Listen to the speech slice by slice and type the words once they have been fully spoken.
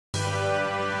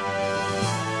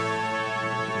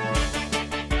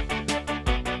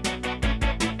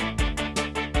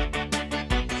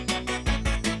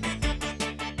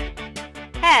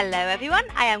Hello everyone,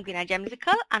 I am Greenoid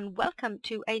Gemzicle and welcome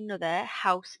to another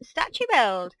house statue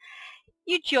build.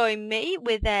 You join me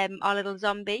with our little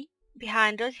zombie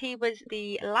behind us. He was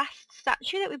the last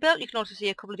statue that we built. You can also see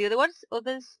a couple of the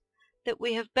others that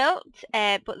we have built.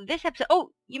 But this episode,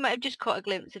 oh, you might have just caught a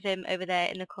glimpse of him over there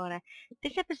in the corner.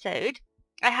 This episode,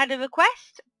 I had a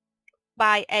request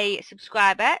by a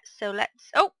subscriber, so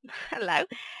let's, oh, hello.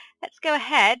 Let's go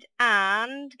ahead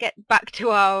and get back to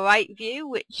our right view,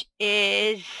 which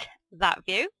is that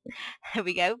view. There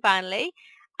we go, finally.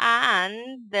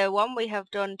 And the one we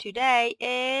have done today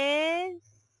is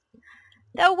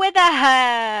the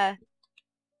WITHER.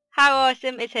 How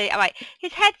awesome is he? Alright,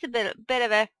 his head's a bit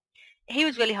of a... He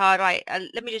was really hard, right?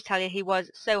 Let me just tell you, he was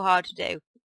so hard to do.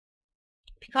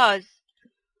 Because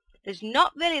there's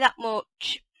not really that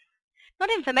much... not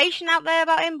information out there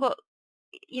about him, but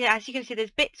you know, as you can see, there's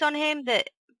bits on him that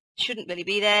shouldn't really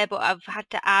be there, but I've had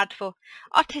to add for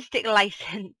artistic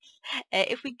license.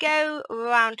 If we go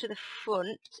around to the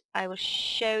front, I will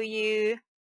show you.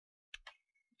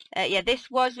 Yeah, this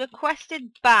was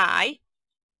requested by,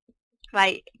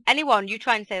 right, anyone, you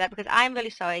try and say that, because I'm really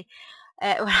sorry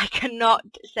when I cannot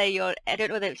say your, I don't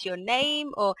know whether it's your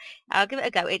name, or I'll give it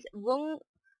a go. It's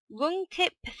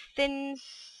Rungtip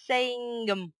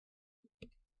Thinsangum.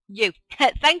 You.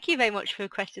 Thank you very much for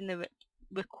requesting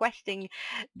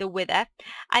the WITHER.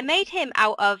 I made him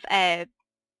out of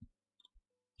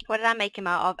what did I make him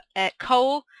out of?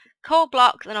 Coal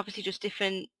blocks, and obviously just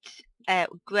different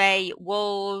grey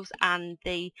walls, and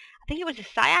I think it was a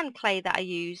cyan clay that I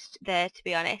used there, to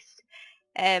be honest.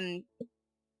 And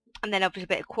then obviously a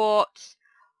bit of quartz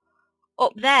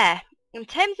up there. In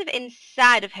terms of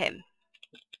inside of him,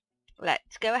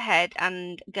 let's go ahead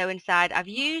and go inside. I've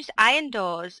used iron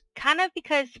doors kind of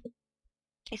because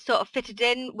it's sort of fitted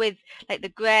in with like the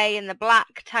grey and the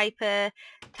black type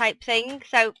thing.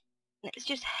 So let's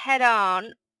just head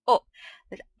on up.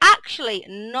 There's actually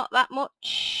not that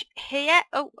much here.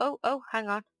 Oh, hang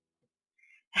on.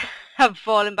 I'm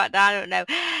falling back down, I don't know.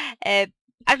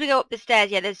 As we go up the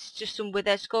stairs, yeah, there's just some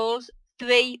wither skulls.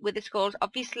 3 wither skulls,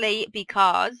 obviously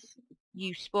because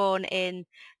you spawn in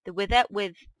the wither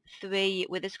with 3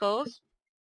 wither skulls.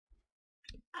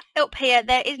 Up here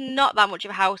there is not that much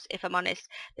of a house, if I'm honest.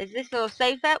 There's this little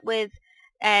sofa with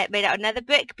made out of nether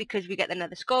brick, because we get the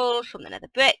nether skulls from the nether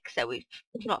brick, so we've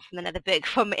not from the nether brick,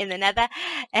 from in the nether.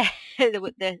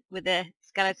 with the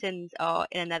skeletons are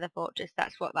in a nether fortress.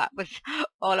 That's what that was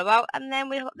all about. And then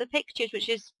we've got the pictures, which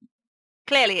is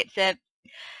clearly it's a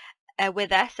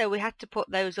wither, so we had to put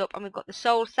those up. And we've got the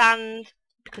soul sand,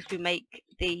 because we make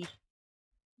the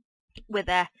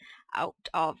wither out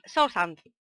of soul sand.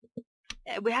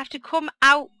 We have to come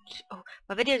out. Oh,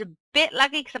 my video is a bit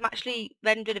laggy because I'm actually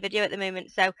rendering a video at the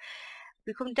moment. So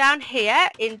we come down here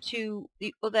into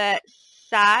the other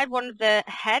side. One of the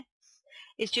heads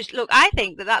is just, look, I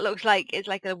think that looks like it's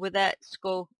like a wither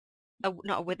skull,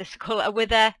 not a wither skull, a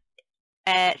wither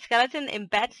skeleton in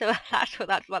bed. So that's what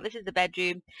that's about. This is the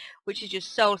bedroom, which is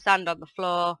just soul sand on the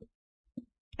floor.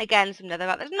 Again, some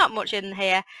nether. There's not much in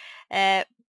here.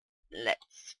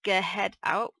 Let's go head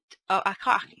out. Oh, I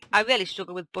can't. I really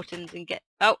struggle with buttons and get.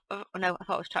 Oh no, I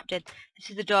thought I was trapped in. This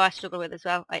is the door I struggle with as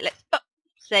well. Right, let's. Oh,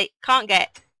 see, can't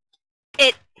get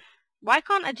it. Why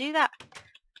can't I do that?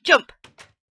 Jump.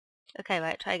 Okay,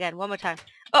 right. Try again. One more time.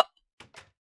 Oh,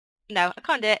 no, I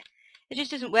can't do it. It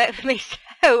just doesn't work for me.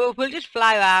 So we'll just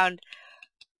fly around.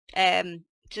 So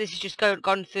this is just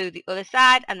gone through the other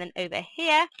side, and then over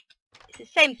here, it's the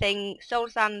same thing. Soul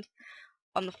sand.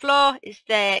 On the floor is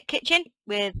the kitchen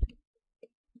with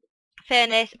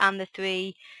furnace and the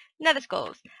 3 nether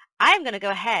skulls. I am going to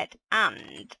go ahead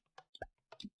and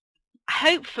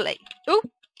hopefully, ooh,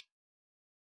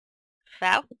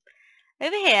 fell.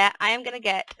 Over here I am going to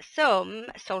get some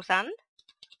soul sand,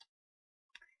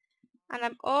 and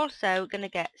I'm also going to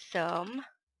get some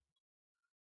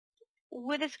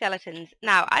wither skeletons.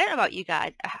 Now, I don't know about you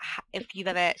guys, if you've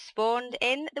ever spawned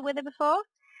in the wither before.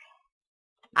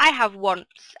 I have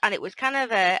once, and it was kind of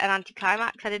an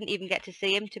anticlimax. I didn't even get to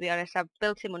see him, to be honest. I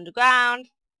built him underground,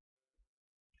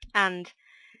 and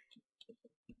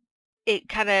it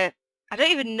kind of, I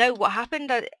don't even know what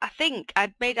happened. I think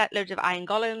I'd made like loads of iron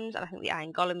golems, and I think the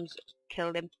iron golems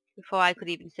killed him before I could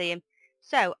even see him.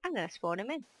 So I'm going to spawn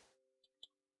him in.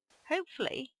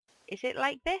 Hopefully, is it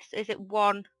like this? Is it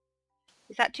one?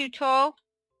 Is that too tall?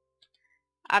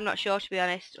 I'm not sure, to be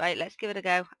honest. Right, let's give it a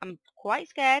go. I'm quite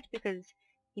scared because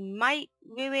he might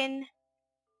ruin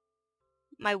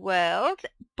my world,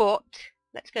 but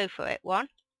let's go for it. 1,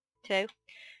 2.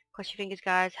 Cross your fingers,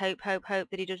 guys. Hope that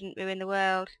he doesn't ruin the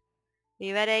world. Are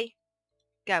you ready?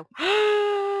 Go.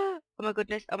 Oh my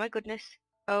goodness. Oh my goodness.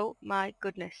 Oh my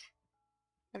goodness.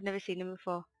 I've never seen him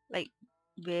before. Like,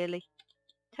 really.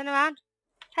 Turn around.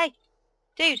 Hey,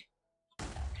 dude.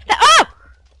 Oh!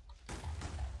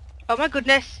 Oh my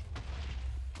goodness.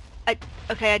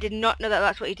 Okay, I did not know that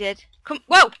that's what he did. Come,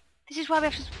 whoa! This is why we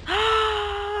have to...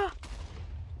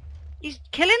 He's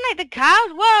killing like the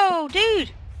cows. Whoa,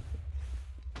 dude.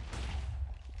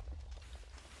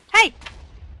 Hey!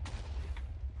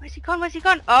 Where's he gone? Where's he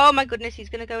gone? Oh my goodness, he's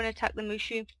going to go and attack the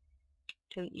mushroom.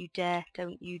 Don't you dare.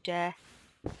 Don't you dare.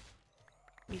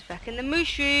 He's back in the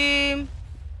mushroom.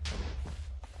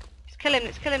 Let's kill him.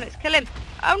 Let's kill him. Let's kill him.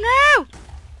 Oh no!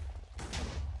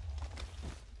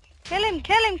 Kill him.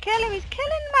 Kill him. Kill him. He's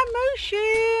killing my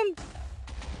mushroom.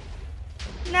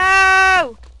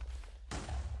 No!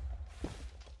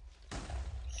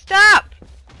 Stop!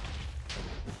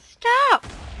 Stop!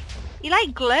 He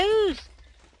like glows.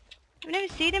 I've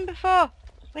never seen him before.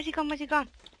 Where's he gone? Where's he gone?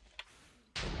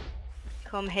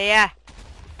 Come here.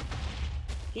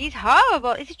 He's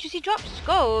horrible. Is it just he drops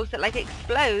skulls that like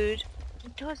explode? He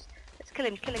does. Let's kill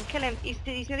him. Kill him. Kill him. He's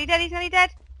nearly dead. He's nearly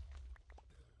dead.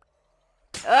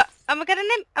 Am I getting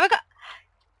him? Am I got?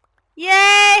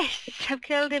 Yes! I've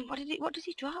killed him. What does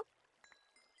he drop?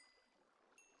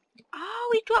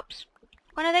 Oh, he drops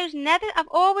one of those nether. I've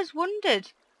always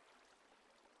wondered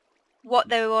what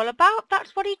they were all about.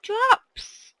 That's what he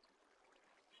drops.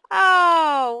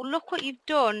 Oh, look what you've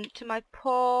done to my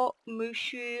poor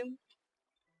mushroom.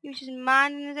 He was just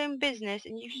minding his own business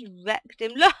and you just wrecked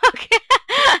him. Look!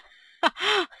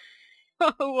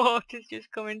 Water's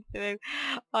just coming through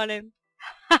on him.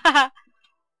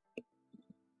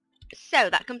 So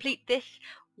that completes this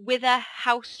Wither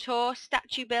house tour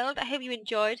statue build. I hope you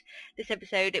enjoyed this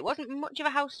episode. It wasn't much of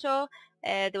a house tour.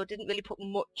 They didn't really put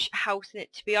much house in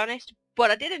it, to be honest.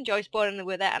 But I did enjoy spawning the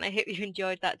Wither, and I hope you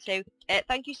enjoyed that too.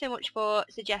 Thank you so much for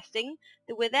suggesting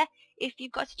the Wither. If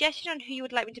you've got a suggestion on who you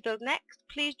would like me to build next,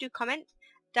 please do comment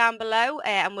down below,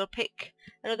 and we'll pick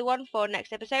another one for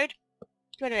next episode.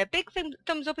 So anyway, a big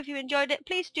thumbs up if you enjoyed it.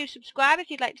 Please do subscribe if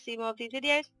you'd like to see more of these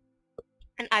videos.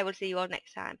 And I will see you all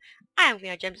next time. I am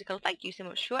Gemzicle. Thank you so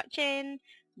much for watching.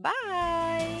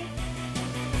 Bye!